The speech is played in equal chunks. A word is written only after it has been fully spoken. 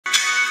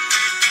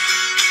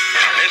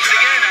missed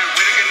again, and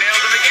Whittaker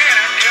nailed him again,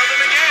 and nailed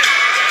him again.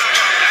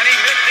 And he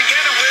missed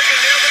again, and Whittaker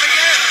nailed him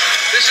again.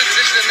 This is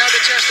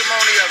another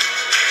testimony of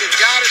if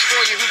God is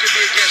for you, who can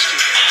be against you?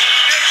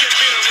 This should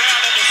be the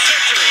round of the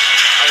century.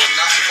 I was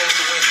not supposed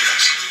to win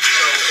this.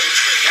 So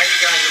now you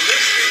guys are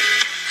listening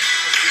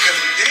because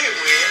we did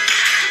win,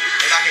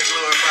 and I can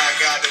glorify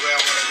God the way I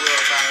want to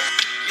glorify Him.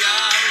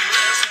 God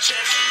bless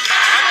Chelsea.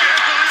 I can't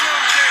believe what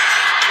I'm saying.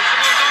 It's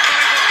the most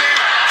unbelievable thing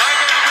I've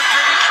ever been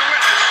privileged to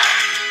witness.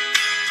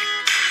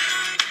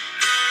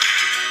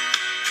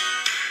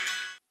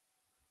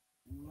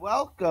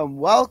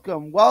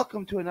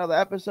 Welcome to another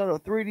episode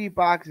of 3D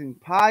Boxing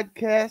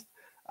Podcast.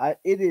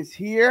 It is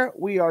here.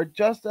 We are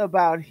just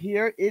about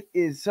here. It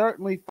is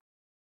certainly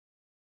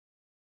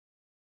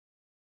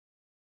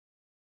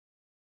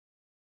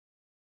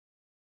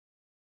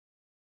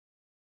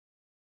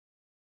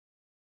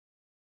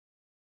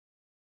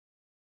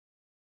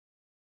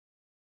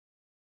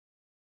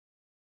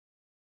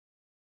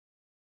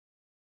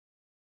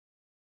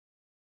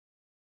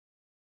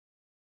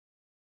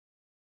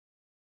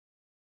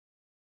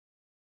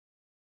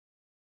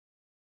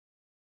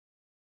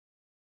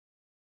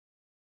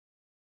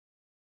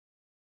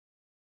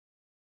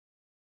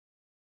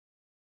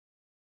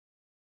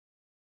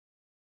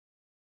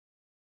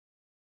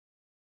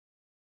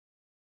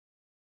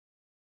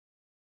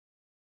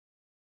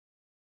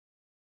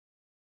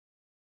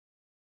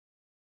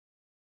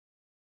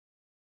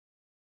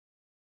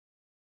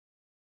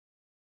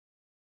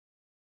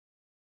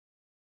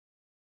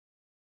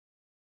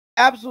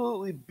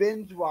absolutely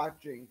binge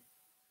watching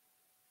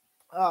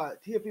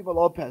Teofimo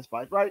Lopez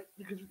fights, right?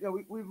 Because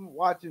we've been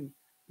watching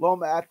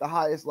Loma at the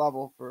highest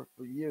level for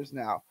years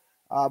now.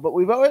 But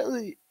we've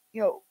already,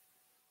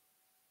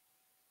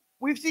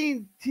 we've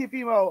seen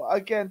Teofimo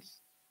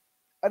against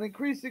an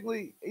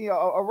increasingly,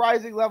 a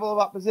rising level of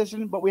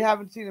opposition, but we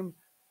haven't seen him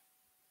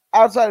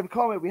outside of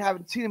Comey. We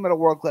haven't seen him at a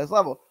world-class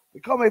level.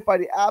 The Comey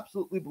fight, he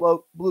absolutely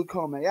blew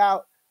Comey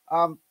out.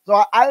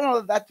 So I don't know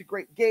if that's a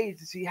great gauge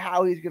to see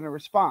how he's going to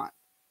respond.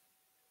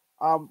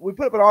 We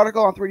put up an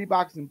article on 3D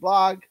Boxing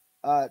Blog,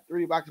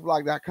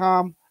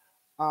 3dboxingblog.com,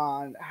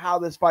 on how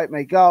this fight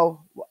may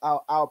go,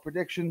 our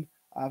prediction.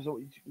 So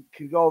you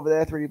can go over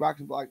there,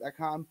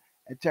 3dboxingblog.com,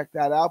 and check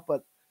that out.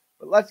 But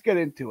let's get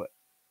into it.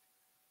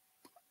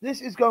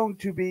 This is going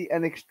to be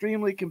an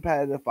extremely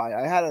competitive fight.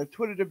 I had a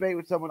Twitter debate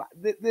with someone.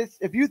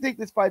 If you think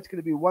this fight's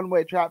going to be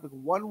one-way traffic,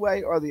 one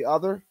way or the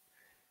other,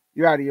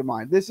 you're out of your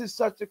mind. This is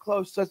such a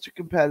close, such a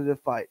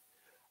competitive fight.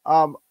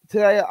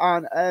 Today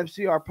on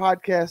MCR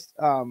podcast,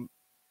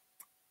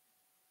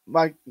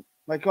 my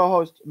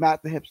co-host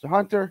Matt the Hipster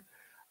Hunter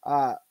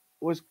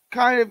was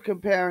kind of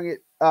comparing it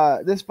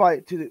this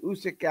fight to the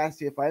Usyk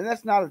Garcia fight, and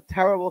that's not a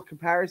terrible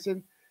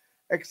comparison,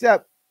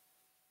 except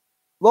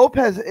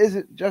Lopez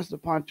isn't just a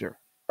puncher,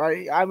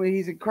 right? I mean,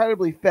 he's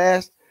incredibly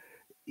fast.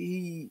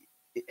 He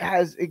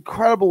has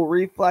incredible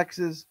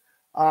reflexes.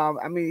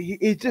 I mean,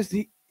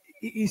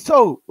 he's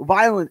so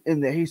violent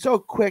in there. He's so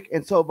quick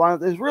and so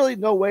violent. There's really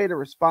no way to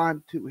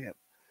respond to him.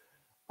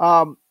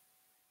 On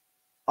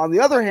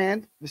the other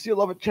hand, Vasyl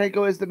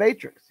Lomachenko is the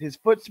matrix. His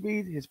foot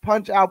speed, his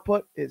punch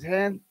output, his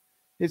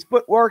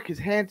footwork, his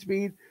hand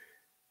speed,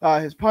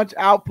 his punch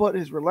output,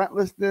 his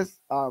relentlessness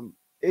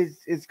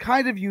is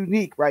kind of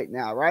unique right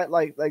now, right?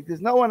 Like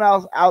there's no one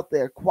else out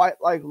there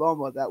quite like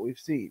Loma that we've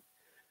seen.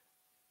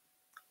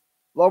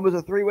 Loma's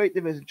a 3-weight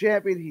division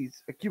champion.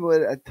 He's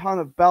accumulated a ton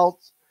of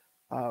belts.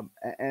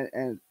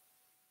 And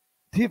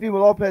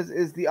Teofimo Lopez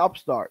is the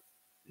upstart.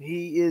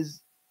 He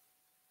is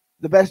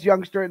the best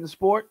youngster in the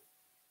sport.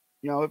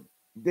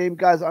 Name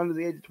guys under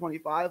the age of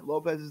 25.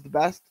 Lopez is the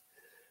best.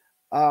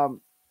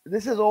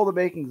 This has all the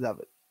makings of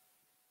it.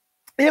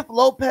 If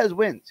Lopez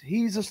wins,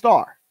 he's a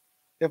star.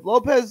 If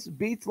Lopez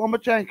beats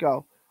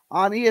Lomachenko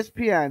on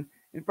ESPN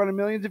in front of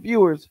millions of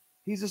viewers,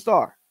 he's a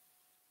star.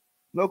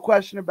 No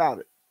question about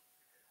it.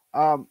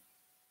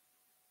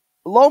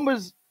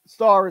 Loma's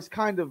star is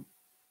kind of,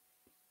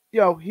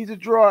 he's a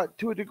draw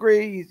to a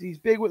degree. He's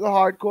big with the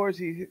hardcores.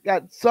 He's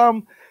got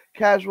some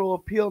casual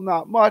appeal,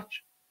 not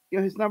much.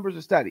 His numbers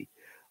are steady.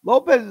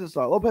 Lopez is a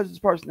star. Lopez's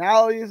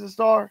personality is a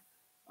star.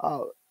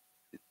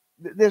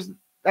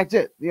 That's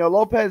it.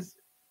 Lopez,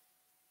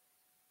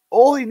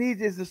 all he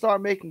needs is to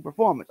start making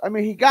performance. I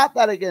mean, he got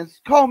that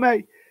against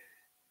Comey,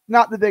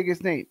 not the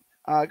biggest name.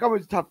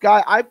 Comey's a tough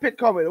guy. I picked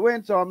Comey to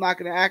win, so I'm not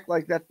going to act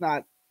like that's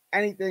not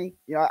anything.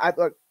 I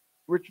thought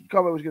Richard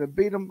Comey was going to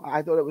beat him.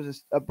 I thought it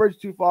was a bridge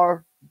too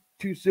far,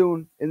 too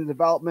soon in the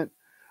development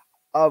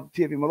of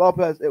Teofimo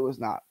Lopez. It was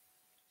not.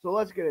 So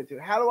let's get into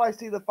it. How do I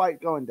see the fight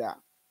going down?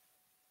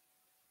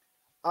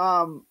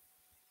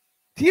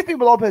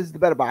 Teofimo Lopez is the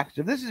better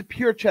boxer. If this is a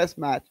pure chess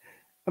match,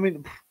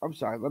 I'm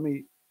sorry. Let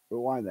me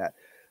rewind that.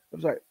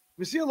 I'm sorry.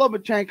 Vasyl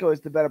Lomachenko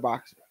is the better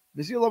boxer.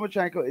 Vasyl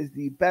Lomachenko is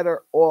the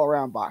better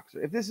all-around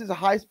boxer. If this is a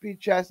high-speed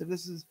chess, if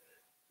this is,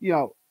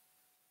 a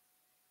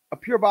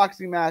pure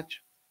boxing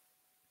match,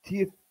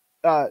 Vasyl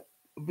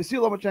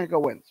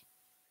Lomachenko wins.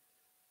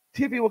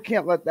 Teofimo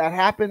can't let that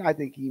happen. I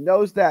think he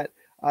knows that.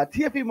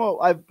 Teofimo,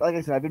 like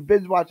I said, I've been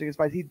binge watching his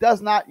fights. He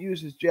does not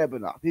use his jab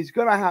enough. He's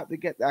gonna have to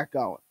get that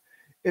going.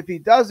 If he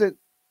doesn't,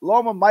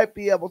 Loma might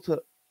be able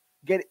to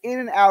get in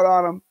and out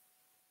on him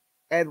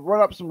and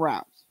run up some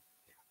rounds.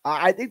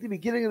 I think the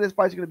beginning of this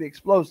fight is going to be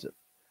explosive.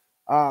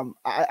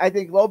 I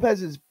think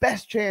Lopez's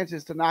best chance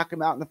is to knock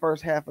him out in the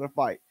first half of the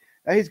fight.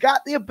 Now, he's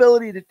got the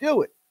ability to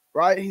do it,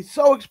 right? He's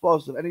so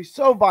explosive and he's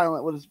so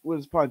violent with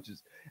his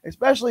punches,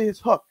 especially his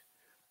hook,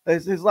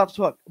 his left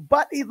hook.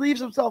 But he leaves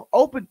himself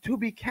open to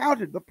be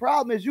countered. The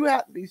problem is you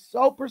have to be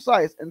so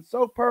precise and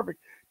so perfect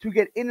to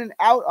get in and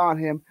out on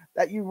him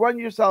that you run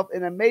yourself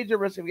in a major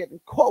risk of getting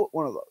caught with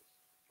one of those,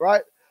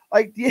 right?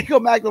 Like Diego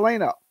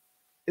Magdaleno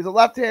is a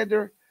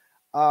left-hander.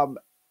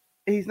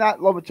 He's not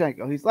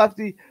Lomachenko. He's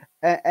lefty,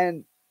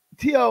 and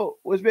Teo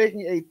was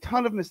making a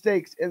ton of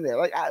mistakes in there.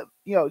 Like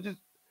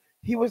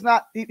he was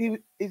not.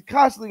 He's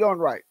constantly going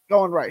right.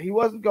 He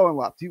wasn't going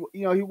left. He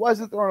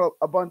wasn't throwing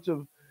a bunch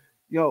of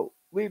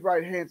lead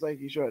right hands like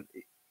he should.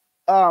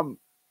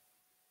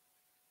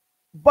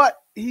 But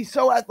he's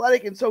so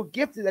athletic and so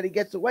gifted that he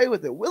gets away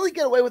with it. Will he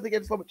get away with it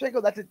against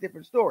Lomachenko? That's a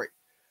different story.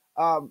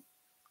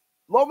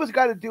 Loma's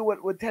got to do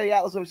what Teddy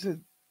Atlas says: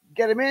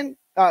 get him in,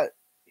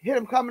 hit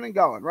him coming and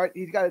going. Right?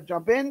 He's got to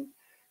jump in.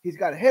 He's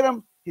got to hit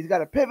him. He's got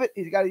to pivot.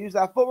 He's got to use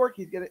that footwork.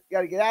 He's got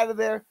to get out of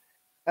there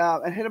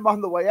and hit him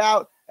on the way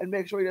out and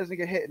make sure he doesn't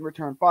get hit and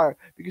return fire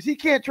because he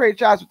can't trade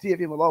shots with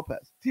Teofimo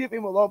Lopez.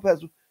 Teofimo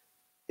Lopez,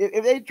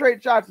 if they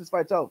trade shots, this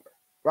fight's over.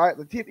 Right?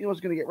 The Teofimo's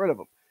going to get rid of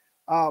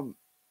him.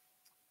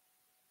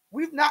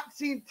 We've not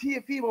seen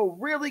Teofimo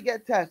really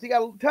get tested. He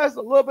got tested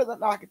a little bit in the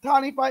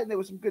Nakatani fight, and there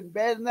was some good and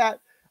bad in that.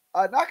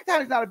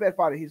 Nakatani's not a bad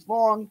fighter. He's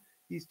long,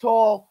 he's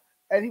tall,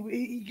 and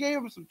he gave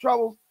him some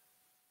troubles.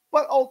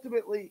 But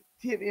ultimately,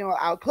 Teofimo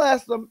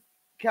outclassed him,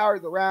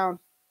 carried the round,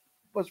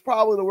 was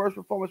probably the worst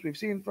performance we've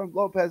seen from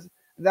Lopez.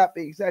 And that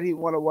being said, he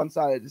won a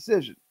one-sided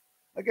decision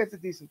against a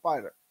decent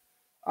fighter.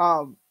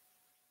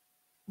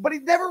 But he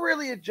never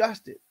really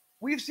adjusted.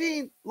 We've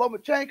seen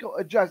Lomachenko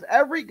adjust.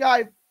 Every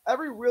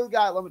real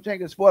guy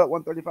Lomachenko's fought at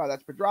 135.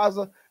 That's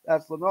Pedraza,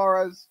 that's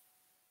Linares,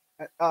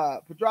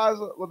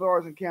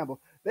 Linares, and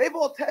Campbell. They've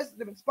all tested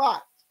him in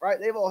spots, right?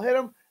 They've all hit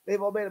him.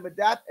 They've all made him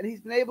adapt, and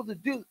he's been able to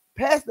do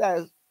pass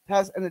that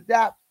test and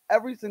adapt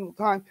every single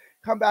time.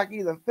 Come back,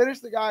 either finish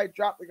the guy,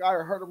 drop the guy,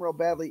 or hurt him real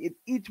badly in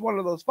each one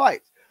of those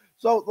fights.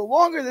 So the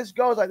longer this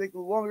goes, I think the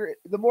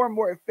more and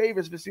more it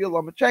favors Vasyl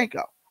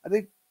Lomachenko. I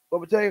think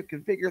Lomachenko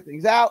can figure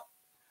things out,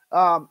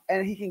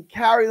 and he can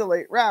carry the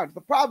late rounds.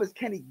 The problem is,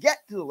 can he get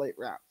to the late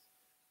rounds?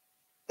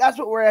 That's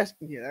what we're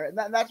asking here, and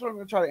that's what I'm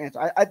going to try to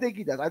answer. I think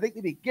he does. I think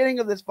the beginning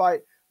of this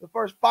fight, the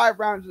first 5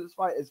 rounds of this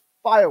fight is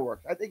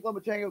fireworks. I think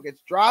Lomachenko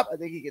gets dropped. I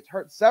think he gets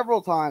hurt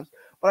several times,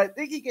 but I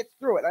think he gets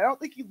through it. I don't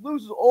think he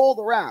loses all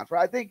the rounds,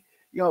 right? I think,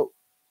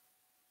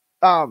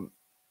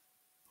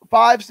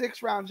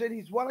 5-6 rounds in,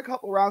 he's won a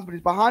couple rounds, but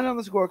he's behind on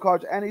the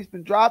scorecards, and he's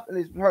been dropped, and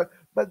he's been hurt.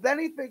 But then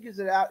he figures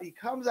it out. He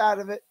comes out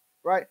of it,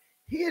 right?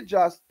 He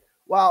adjusts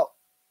while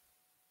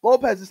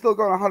Lopez is still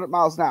going 100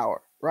 miles an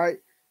hour, right?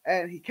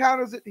 And he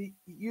counters it. He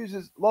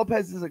uses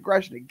Lopez's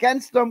aggression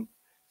against him,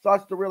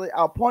 starts to really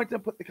outpoint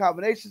him, put the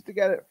combinations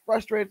together,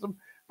 frustrates him.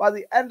 By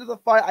the end of the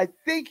fight, I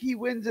think he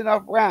wins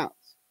enough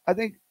rounds. I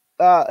think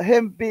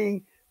him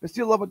being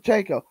Vasyl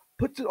Lomachenko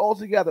puts it all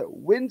together,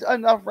 wins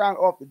enough round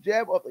off the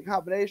jab, off the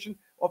combination,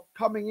 of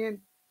coming in,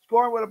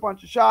 scoring with a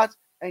bunch of shots,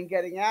 and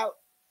getting out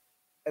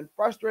and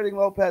frustrating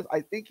Lopez.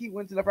 I think he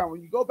wins enough round.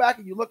 When you go back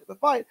and you look at the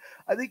fight,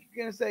 I think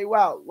you're going to say,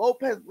 wow,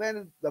 Lopez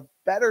landed the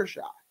better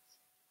shots.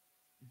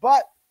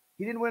 But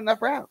he didn't win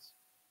enough rounds.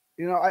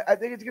 I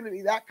think it's going to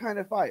be that kind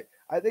of fight.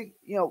 I think,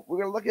 we're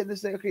going to look at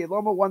this and say, okay,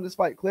 Loma won this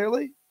fight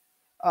clearly.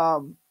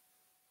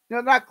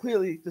 Not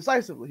clearly,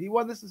 decisively. He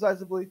won this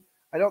decisively.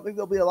 I don't think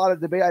there'll be a lot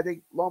of debate. I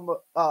think Loma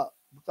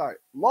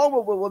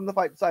will win the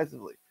fight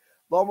decisively.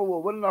 Loma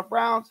will win enough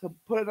rounds. He'll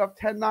put enough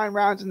 10-9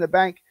 rounds in the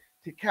bank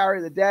to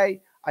carry the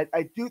day.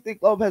 I do think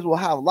Lopez will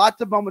have lots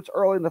of moments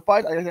early in the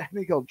fight. I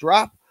think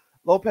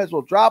Lopez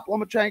will drop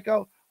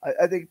Lomachenko.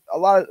 I think a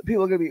lot of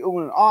people are going to be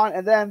oohing and on.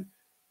 And then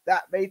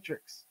that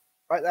matrix,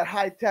 right, that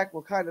high tech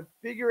will kind of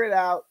figure it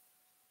out.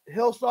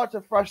 He'll start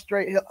to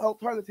frustrate. He'll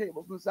turn the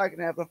tables in the second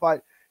half of the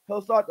fight.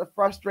 He'll start to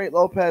frustrate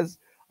Lopez,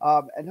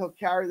 and he'll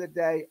carry the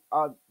day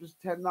on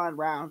just 10-9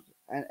 rounds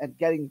and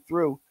getting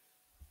through.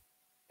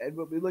 And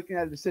we'll be looking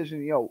at a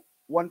decision,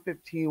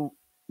 115,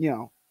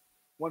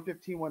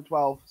 115,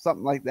 112,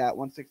 something like that,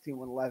 116,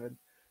 111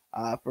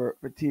 for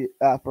Vasyl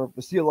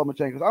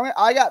Lomachenko.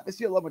 I got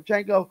Vasyl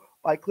Lomachenko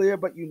by clear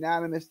but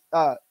unanimous,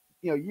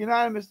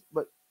 unanimous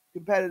but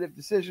competitive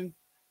decision.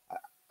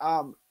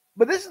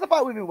 But this is the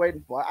fight we've been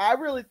waiting for. I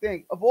really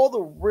think of all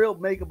the real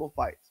makeable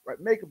fights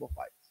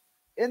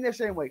in their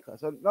same weight class.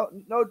 So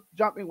no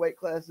jumping weight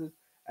classes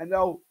and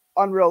no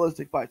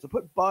unrealistic fights. So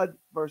put Bud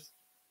versus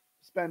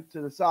Spence to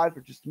the side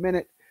for just a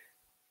minute.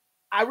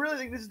 I really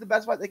think this is the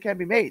best fight that can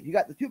be made. You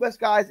got the two best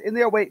guys in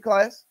their weight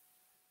class,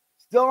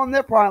 still in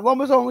their prime.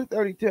 Loma's only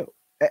 32.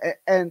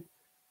 And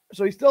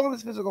so he's still in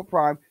his physical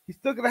prime. He's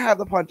still going to have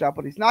the punch out,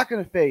 but he's not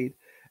going to fade.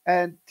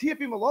 And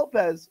Teofimo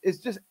Lopez is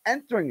just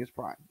entering his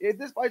prime. If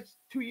this fight's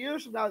 2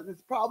 years from now,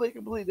 it's probably a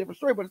completely different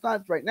story, but it's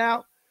not. It's right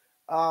now.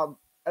 And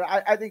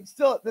I think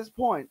still at this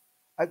point,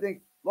 I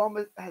think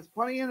Loma has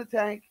plenty in the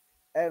tank,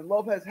 and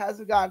Lopez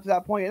hasn't gotten to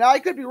that point. And I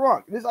could be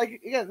wrong. This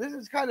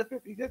is kind of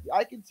 50-50.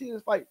 I can see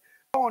this fight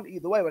going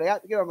either way, but I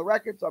have to get on the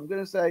record, so I'm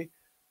going to say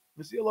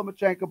Vasyl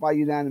Lomachenko by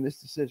unanimous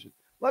decision.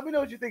 Let me know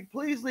what you think.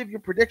 Please leave your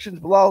predictions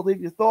below.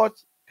 Leave your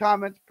thoughts,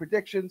 comments,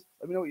 predictions.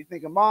 Let me know what you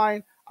think of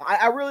mine.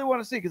 I really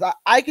want to see, because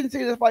I can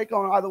see this fight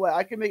going either way.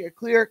 I can make a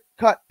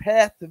clear-cut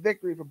path to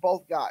victory for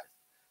both guys.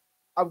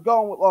 I'm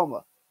going with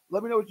Loma.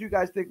 Let me know what you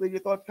guys think. Leave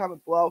your thoughts,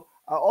 comment below.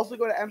 Also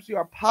go to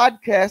MCR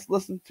Podcast.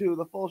 Listen to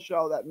the full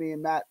show that me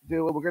and Matt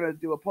do. We're going to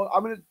do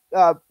I'm going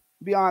to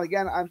be on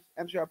again on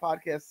MCR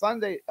Podcast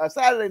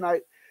Saturday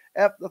night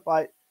after the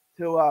fight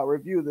to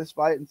review this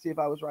fight and see if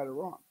I was right or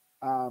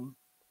wrong.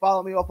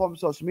 Follow me off on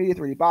social media,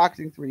 3D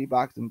Boxing, 3D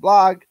Boxing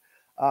Blog,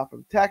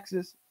 from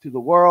Texas to the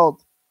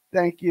world.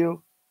 Thank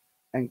you,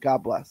 and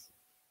God bless.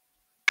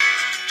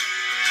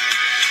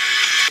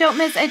 Don't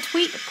miss a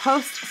tweet,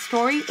 post,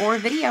 story, or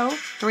video.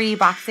 3D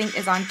Boxing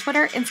is on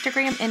Twitter,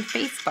 Instagram, and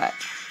Facebook.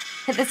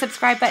 Hit the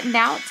subscribe button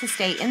now to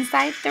stay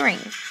inside the ring.